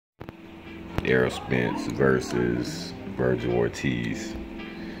Errol Spence versus Vergil Ortiz.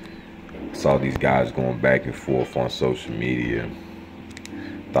 Saw these guys going back and forth on social media.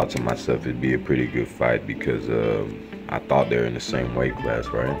 Thought to myself it'd be a pretty good fight because I thought they're in the same weight class,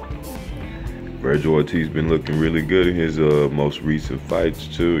 right? Virgil Ortiz been looking really good in his most recent fights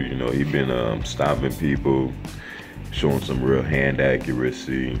too. You know, he been stopping people, showing some real hand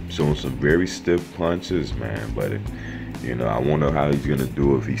accuracy, showing some very stiff punches, man. But you know, I wonder how he's gonna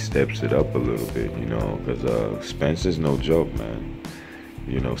do if he steps it up a little bit. You know, because Spence is no joke, man.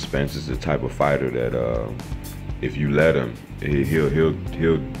 You know, Spence is the type of fighter that if you let him,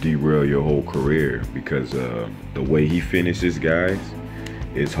 he'll derail your whole career because the way he finishes guys,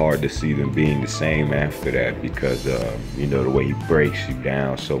 it's hard to see them being the same after that because you know, the way he breaks you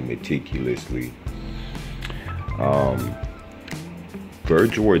down so meticulously.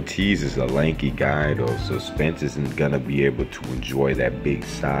 Virgil Ortiz is a lanky guy though, so Spence isn't gonna be able to enjoy that big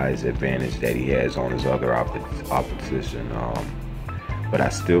size advantage that he has on his other opposition. But I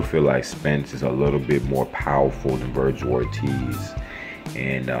still feel like Spence is a little bit more powerful than Virgil Ortiz.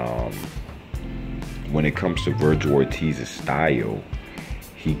 And when it comes to Virgil Ortiz's style,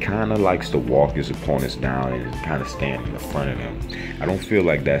 he kind of likes to walk his opponents down and kind of stand in the front of them. I don't feel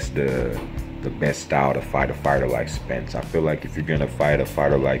like that's the best style to fight a fighter like Spence. I feel like if you're gonna fight a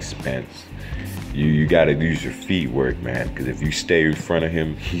fighter like Spence, you gotta use your feet work, man. Because if you stay in front of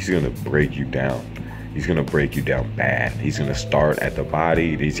him, he's gonna break you down. He's gonna break you down bad. He's gonna start at the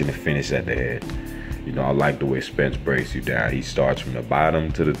body, he's gonna finish at the head. You know, I like the way Spence breaks you down. He starts from the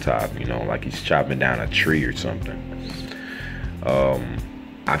bottom to the top, you know, like he's chopping down a tree or something.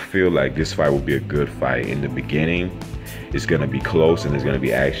 I feel like this fight will be a good fight. In the beginning, it's gonna be close and it's gonna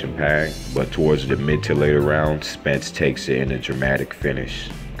be action-packed, but towards the mid to later rounds, Spence takes it in a dramatic finish.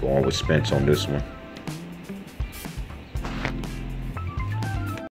 Going with Spence on this one.